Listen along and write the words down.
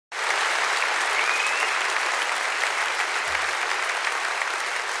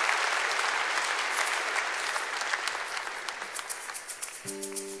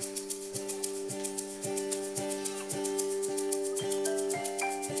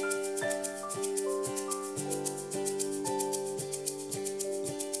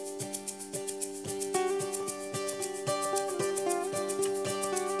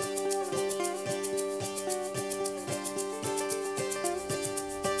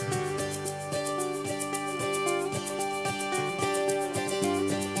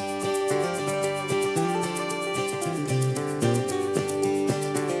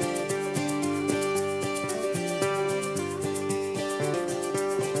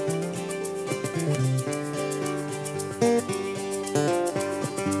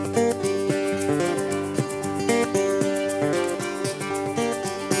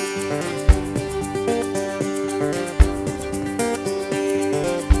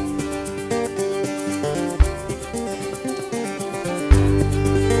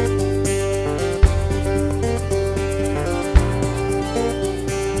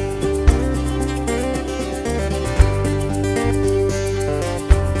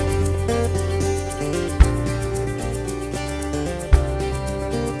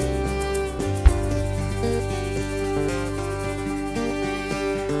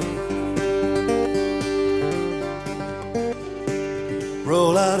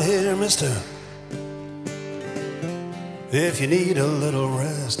Roll out here, mister, if you need a little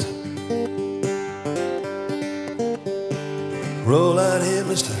rest. Roll out here,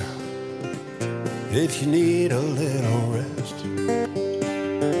 mister, if you need a little rest.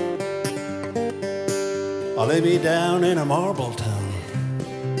 I'll lay me down in a Marbletown,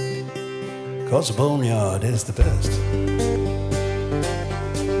 'cause the boneyard is the best.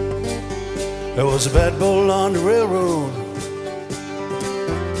 There was a bad bull on the railroad,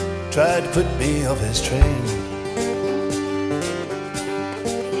 tried to put me off his train.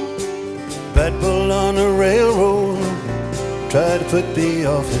 Bad bull on the railroad, tried to put me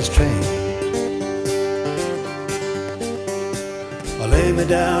off his train. I lay me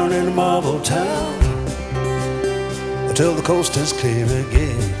down in a Marbletown until the coast is clear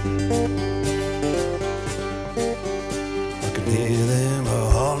again. I could hear them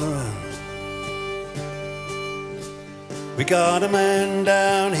a-hollering. We got a man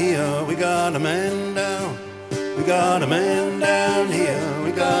down here, we got a man down. We got a man down here,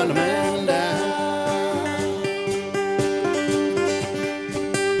 we got a man down.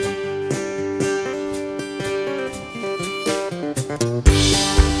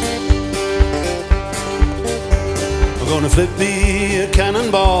 I'm gonna flip me a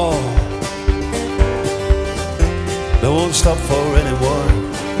cannonball that won't stop for anyone.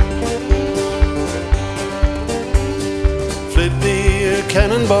 Flip me a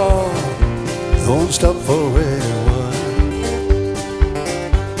cannonball, don't stop for anyone.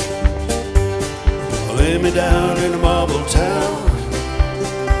 I'll lay me down in a Marbletown,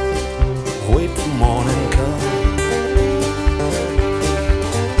 wait for morning come.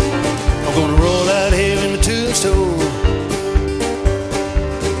 I'm gonna roll out here in the tombstone,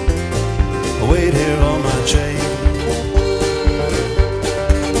 wait here on my chain.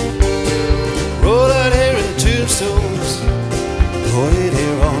 Roll out here in the tombstones, wait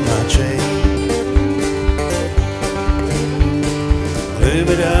here on my chain. Lay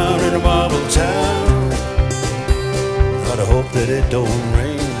me down in a Marbletown, gotta hope that it don't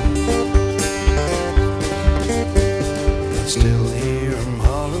rain. I still hear 'em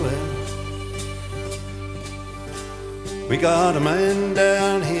hollering. We got a man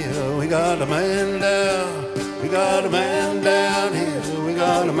down here, we got a man down. We got a man down here, we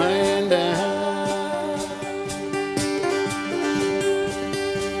got a man down.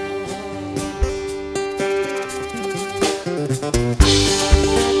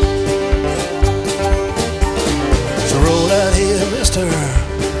 So roll out here, mister,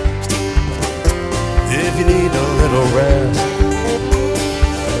 if you need a little rest.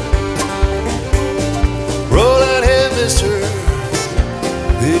 Roll out here, mister,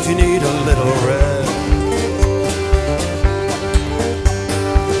 if you need a little rest.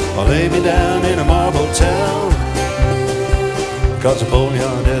 I'll lay me down in a Marbletown, 'cause the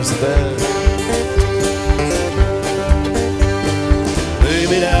boneyard is the best. Lay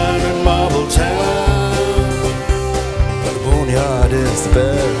me down in Marbletown, the boneyard is the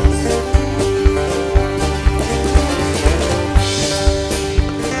best.